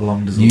slot, how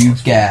long does it You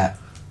last? get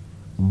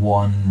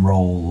one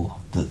roll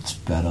that's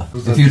better.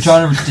 Was If that you're just-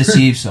 trying to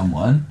deceive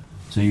someone,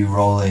 so you're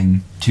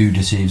rolling to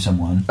deceive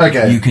someone,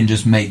 Okay. you can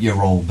just make your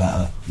roll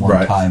better one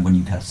Right. time when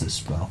you cast this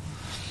spell.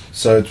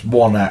 So it's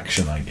one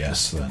action, I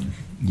guess, then.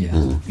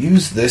 Yeah.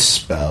 Use this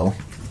spell.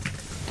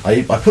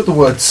 I put the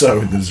word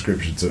 "so" in the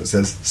description, so it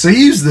says, so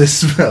use this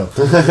spell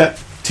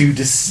to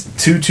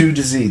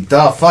deceive.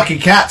 Duh, fucking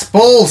cats,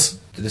 balls!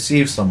 To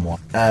deceive someone.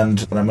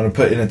 And I'm going to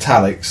put in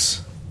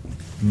italics,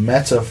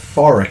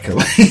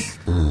 metaphorically,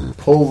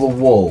 pull the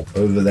wool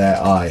over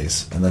their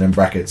eyes, and then in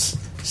brackets,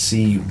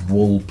 see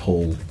wool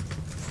pull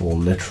for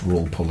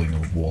literal pulling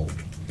of wool.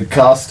 The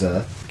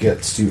caster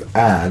gets to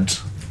add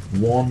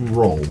one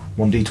roll.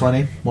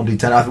 1d20?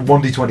 1d10? I think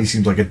 1d20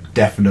 seems like a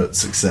definite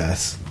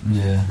success.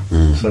 Yeah.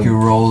 So, You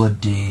roll a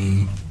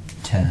d10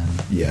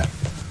 yeah.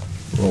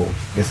 Roll.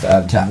 Gets to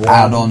add to one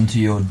add on to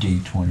your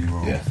d20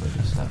 roll Yeah. for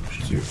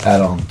deception. to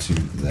add on to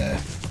their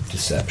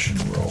deception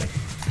roll.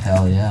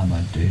 Hell yeah,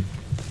 my dude.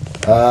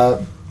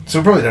 So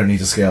we probably don't need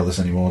to scale this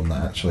any more than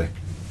that, actually.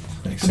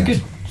 Makes Pretty sense.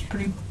 good. It's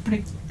pretty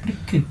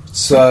good.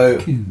 So,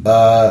 Cool.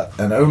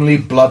 and only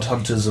blood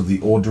hunters of the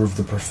Order of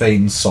the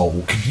Profane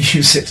Soul can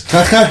use it.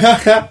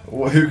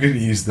 Well, who can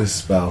use this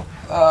spell?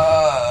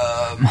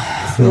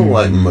 I feel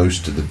like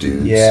most of the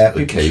dudes Yeah, are people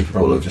should capable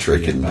probably of just be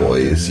tricking about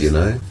boys, doing you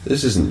know?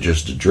 This isn't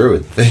just a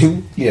druid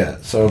thing. Yeah,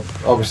 so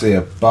obviously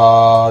a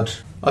bard,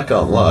 I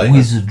can't lie.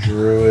 Wizard.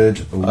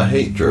 druid, a I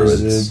hate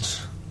druids. wizard,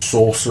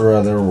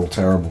 sorcerer, they're all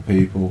terrible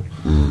people.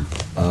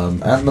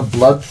 And the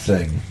blood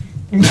thing.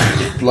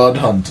 Blood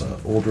hunter,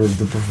 Order of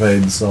the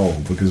Profane Soul,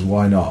 because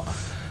why not?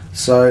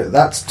 So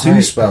that's two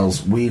Right.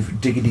 spells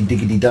we've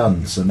diggity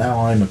done. So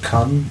now I'm a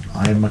cun.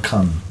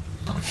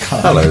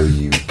 Hello,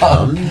 you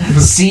cunt.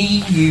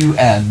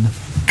 C-U-N.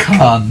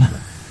 Cun.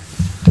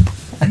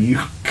 You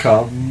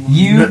cum.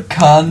 You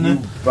cun. You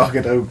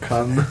bucket o'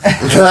 cun.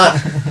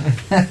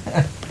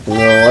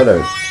 No, I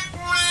don't.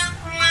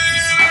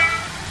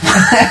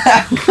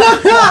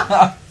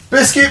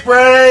 Biscuit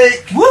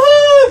break!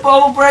 Woohoo!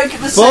 Bubble break at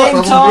the same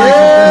Bubble time. break.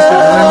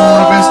 Anyone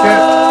want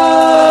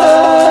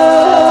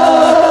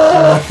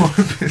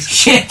a biscuit?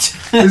 Shit.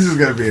 This is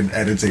going to be an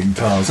editing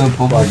task. So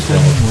bubble By break.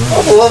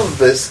 God. I love a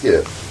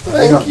biscuit.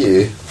 Thank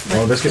you.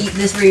 Want a biscuit? Eat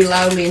this really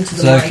loudly into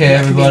the So mic. okay,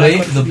 That can be my everybody,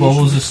 the contribution.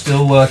 bubbles are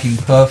still working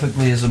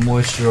perfectly as a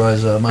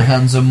moisturizer. My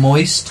hands are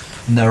moist,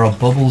 and there are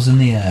bubbles in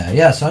the air.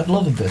 Yes, I'd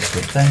love a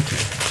biscuit. Thank you.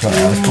 Sorry,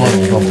 I was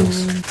blowing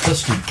bubbles.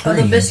 Custard Other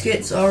cream.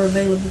 biscuits are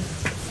available.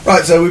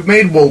 Right, so we've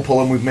made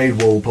Whirlpool and we've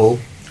made Whirlpool.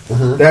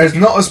 There's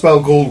not a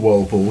spell called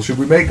Whirlpool. Should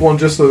we make one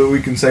just so that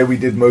we can say we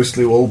did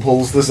mostly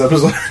Whirlpools this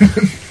episode?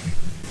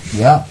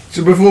 Yeah.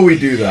 So before we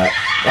do that...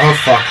 Oh,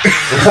 fuck.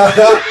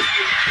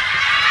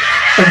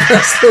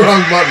 pressed the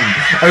wrong button.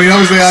 I mean,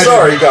 obviously,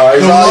 Sorry,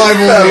 guys, the I live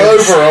fell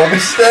audience- over on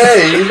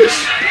stage.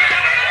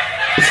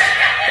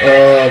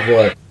 Oh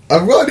boy!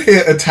 I've got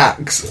here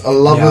attacks a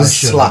lover's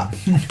slap,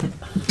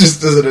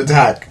 just as an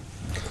attack,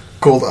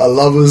 called a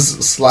lover's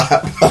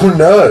slap. Oh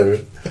no,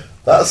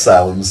 that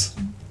sounds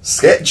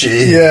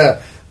sketchy. Yeah.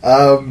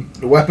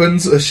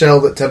 Weapons: a shell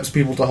that tempts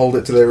people to hold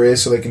it to their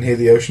ears so they can hear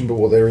the ocean, but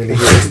what they really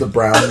hear is the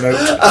brown note.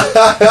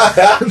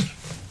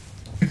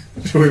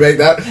 Should we make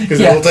that? Because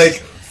Yes. it'll take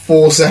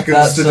 4 seconds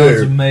That to sounds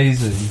do.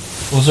 amazing.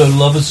 Also,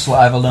 lovers slap.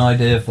 I have an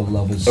idea for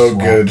lovers Oh,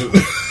 slap. good.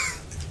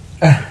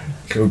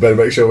 We better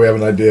make sure we have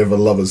an idea of a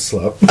lover's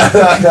slap.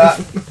 Yeah,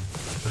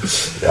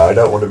 I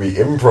don't want to be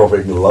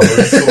improving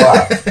lover's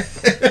slap.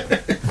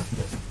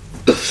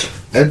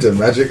 Enter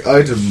magic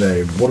item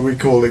name. What are we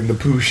calling the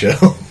poo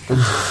shell?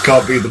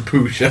 Can't be the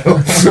poo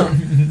shell.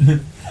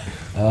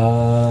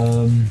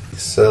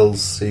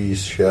 Sells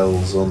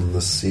seashells on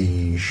the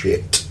sea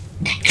shit.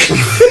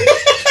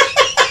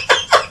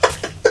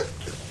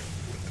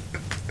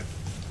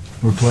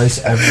 Replace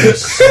every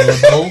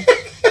syllable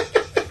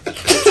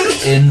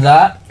in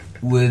that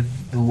with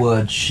the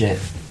word shit.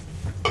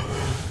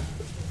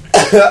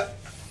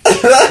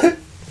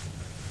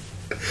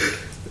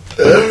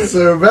 That's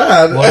so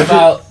bad. What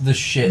about the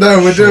shit? No,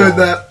 we're shore? doing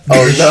that.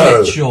 Oh, The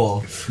no. shit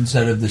shore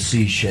instead of the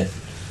sea shit.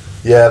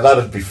 Yeah,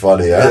 that'd be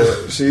funny,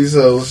 eh? She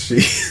sells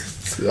she.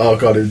 Oh, I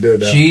can't even do it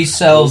now. She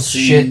sells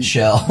We'll see. shit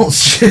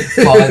shells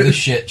by the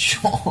shit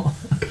shore.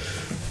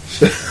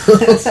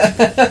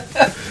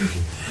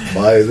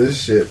 By the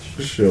shit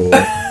sure.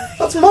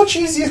 That's much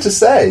easier to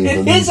say. It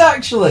than- is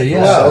actually,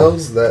 yeah.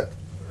 Shells that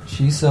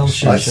She sells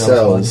shit I shells by the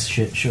sells.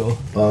 shit shore.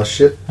 are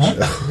shit Huh?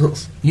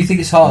 shells. You think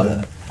it's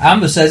harder?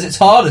 Amber says it's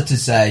harder to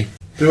say.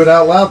 Do it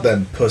out loud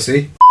then,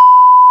 pussy.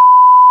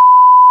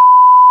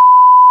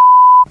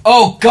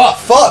 Oh god!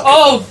 Fuck!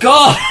 Oh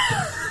god!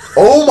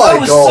 Oh my That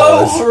was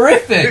god! so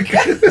horrific!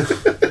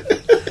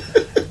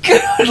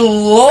 Good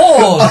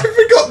lord! I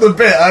forgot the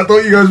bit. I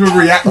thought you guys were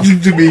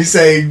reacting to me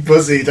saying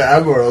pussy to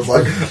Amber. I was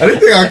like, I didn't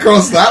think I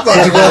crossed that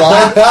much of a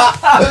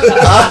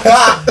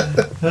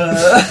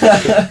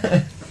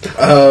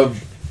line.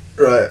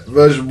 Right,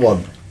 version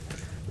 1.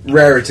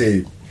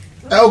 Rarity.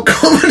 How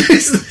common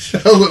is the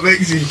shell that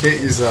makes you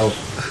shit yourself?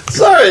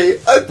 Sorry,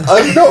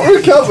 I'm not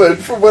recovered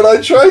from when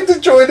I tried to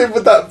join in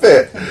with that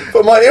bit,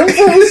 but my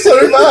improv was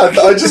so bad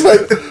that I just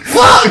went,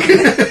 fuck!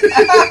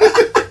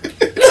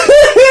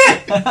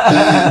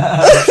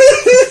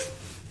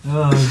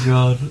 Oh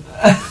god.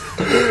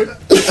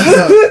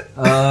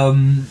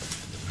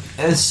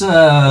 It's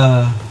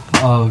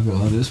oh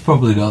god, it's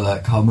probably not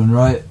that common,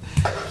 right?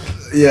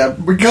 Yeah,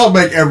 we can't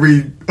make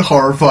every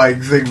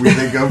horrifying thing we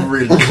think of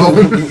really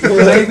common.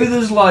 Maybe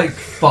there's like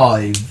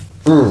 5.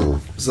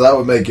 So that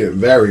would make it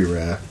very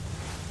rare.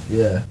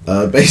 Yeah.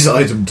 Base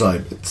item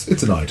type.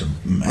 It's an item.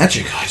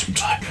 Magic item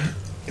type.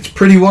 It's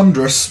pretty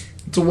wondrous.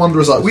 It's a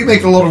wondrous item. We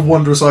make a lot of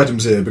wondrous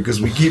items here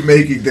because we keep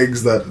making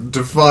things that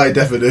defy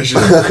definition.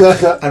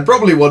 And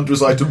probably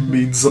wondrous item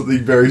means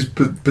something very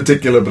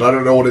particular, but I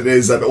don't know what it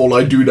is, and all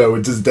I do know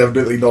is it's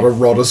definitely not a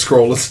rod, a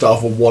scroll, a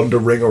staff, a wand, a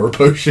ring, or a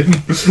potion.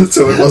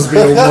 So it must be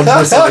a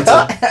wondrous item.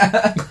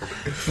 I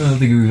don't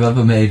think we've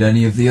ever made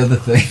any of the other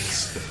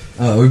things.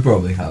 Oh, we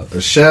probably have. A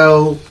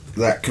shell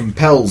that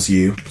compels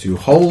you to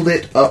hold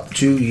it up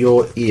to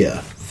your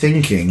ear,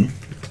 thinking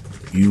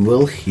you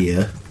will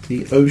hear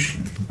the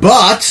ocean.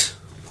 But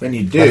when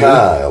you do,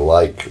 Ah,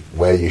 like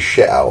where you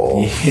shit out you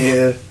or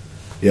hear.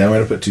 Yeah, I'm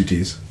going to put 2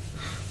 T's.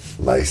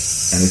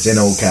 nice. And it's in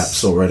all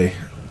caps already.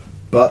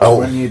 But Oh.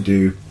 when you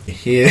do, you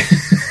hear.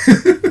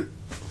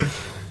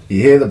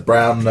 You hear the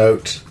brown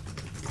note,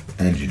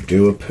 and you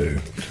do a poo.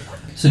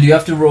 So do you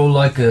have to roll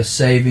like a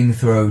saving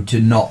throw to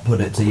not put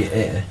it to your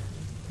ear?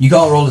 You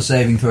can't roll a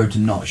saving throw to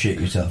not shit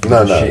yourself. You No,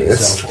 have to no, shit it's-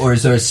 yourself. Or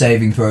is there a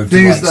saving throw to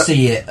Thing is like that-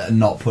 see it and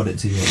not put it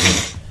to your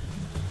ear?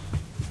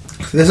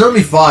 There's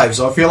only 5,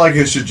 so I feel like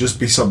it should just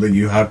be something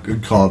you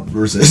can't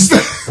resist.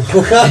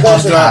 It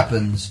just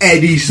happens.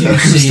 Any You see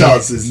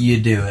circumstances. it, you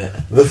do it.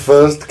 The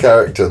first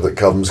character that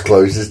comes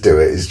closest to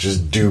it is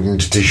just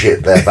doomed to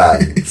shit their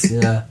pants.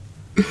 Yeah.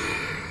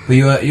 But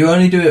you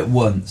only do it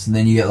once, and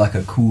then you get like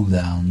a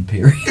cooldown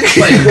period.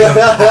 Like you don't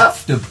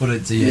have to put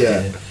it to your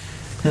Yeah.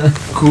 ear.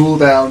 Cool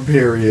down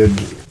period.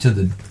 To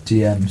the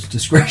DM's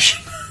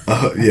discretion.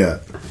 Yeah.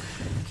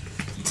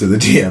 To the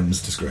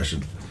DM's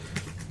discretion.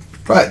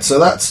 Right, so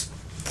that's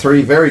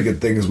 3 very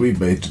good things we've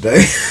made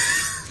today.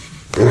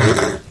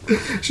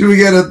 Should we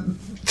get a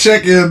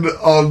check-in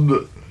on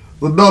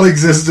the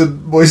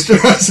non-existent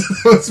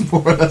moisturizer that's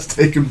more or less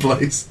taken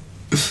place?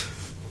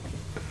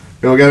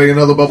 We're getting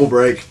another bubble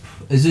break.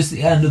 Is this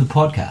the end of the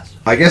podcast?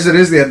 I guess it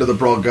is the end of the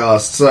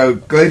podcast. So,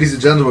 ladies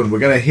and gentlemen, we're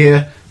going to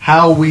hear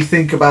how we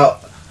think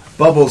about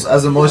bubbles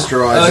as a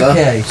moisturizer.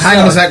 Okay, Hang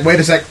on a sec, wait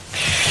a sec.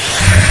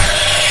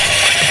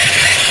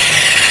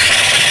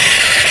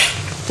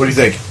 What do you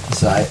think?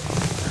 Sorry.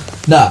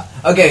 Nah.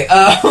 Okay.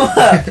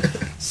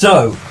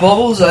 So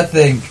bubbles, I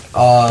think,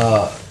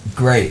 are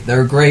great.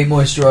 They're a great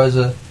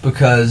moisturizer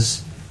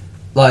because,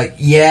 like,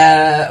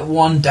 yeah,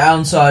 one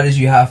downside is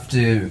you have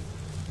to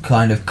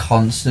kind of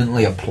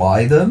constantly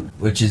apply them,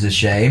 which is a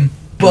shame.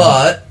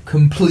 But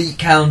complete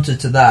counter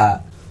to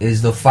that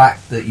is the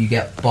fact that you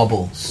get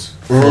bubbles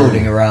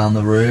floating around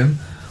the room,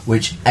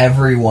 which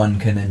everyone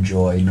can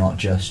enjoy, not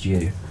just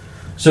you.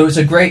 So it's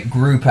a great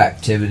group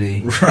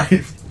activity.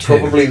 Right. too.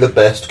 Probably the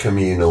best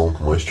communal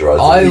moisturiser.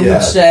 I Yeah.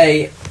 would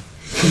say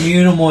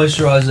communal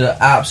moisturiser,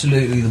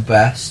 absolutely the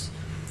best.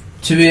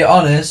 To be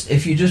honest,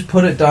 if you just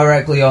put it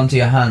directly onto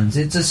your hands,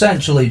 it's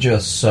essentially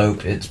just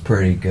soap. It's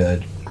pretty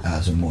good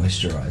as a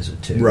moisturiser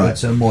too. Right.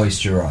 It's a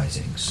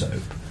moisturising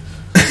soap.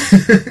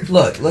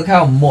 Look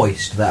how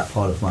moist that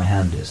part of my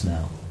hand is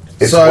now.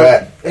 It's So,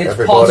 wet, It's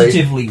everybody.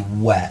 positively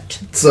wet.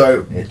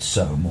 So, It's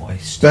so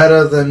moist.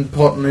 better than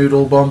pot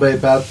noodle Bombay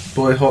Bad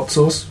Boy hot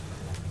sauce?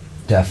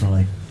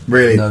 Definitely.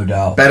 Really? No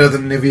doubt. Better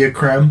than Nivea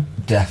creme?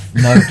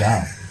 No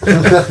doubt.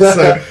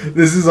 So,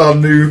 this is our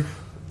new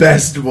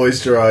best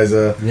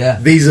moisturiser. Yeah.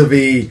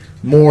 Vis-a-vis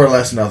more or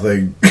less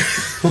nothing.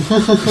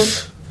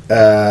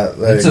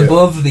 There It's you go.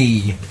 above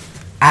the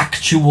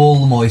actual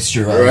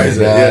moisturiser, Right,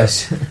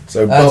 guys.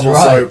 So That's Bubble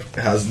right. Soap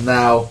has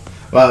now...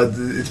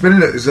 it's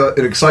been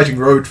an exciting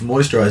road for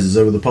moisturisers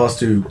over the past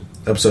 2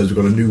 episodes. We've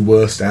got a new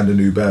worst and a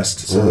new best,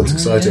 so that's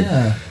exciting.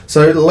 Yeah.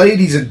 So,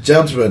 ladies and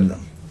gentlemen,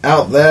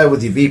 out there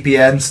with your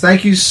VPNs,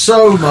 thank you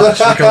so much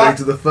for coming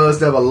to the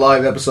first ever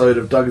live episode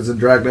of Dungeons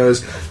and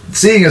Dragnos.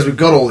 Seeing as we've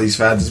got all these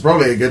fans, it's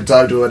probably a good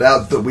time to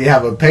announce that we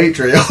have a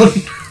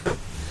Patreon.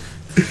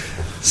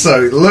 So,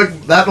 look,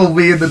 that'll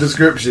be in the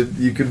description.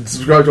 You can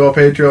subscribe to our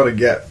Patreon and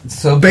get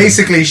So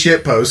basically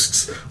shit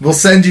posts. We'll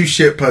send you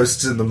shit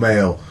posts in the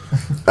mail.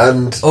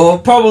 And Or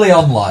probably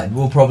online.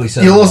 We'll probably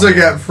send You'll them also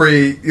online.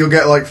 get you'll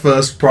get like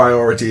first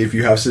priority if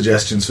you have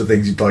suggestions for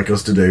things you'd like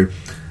us to do.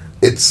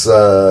 it's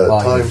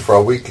time for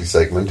our weekly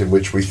segment in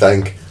which we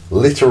thank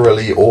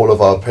literally all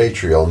of our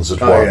Patreons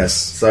at Oh once. yes.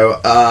 So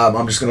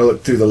I'm just going to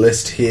look through the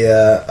list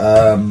here.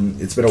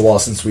 It's been a while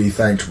since we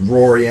thanked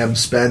Rory M.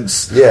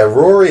 Spence. Yeah,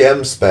 Rory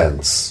M.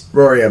 Spence.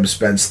 Rory M.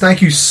 Spence,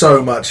 thank you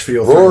so much for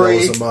your Rory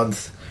 $3 a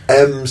month.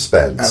 M.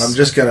 Spence. And I'm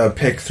just going to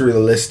pick through the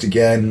list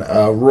again.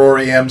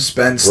 Rory M.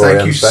 Spence, Rory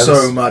thank M. you Spence.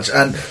 so much.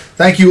 And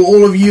thank you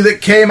all of you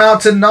that came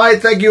out tonight.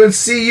 Thank you and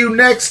see you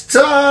next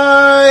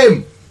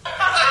time.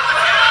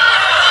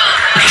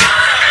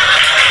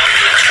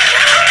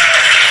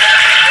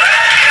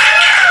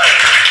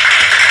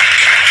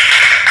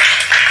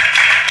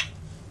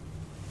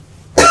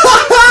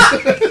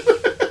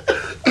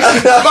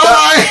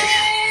 Bye.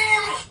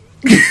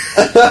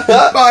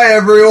 Bye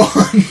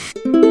everyone.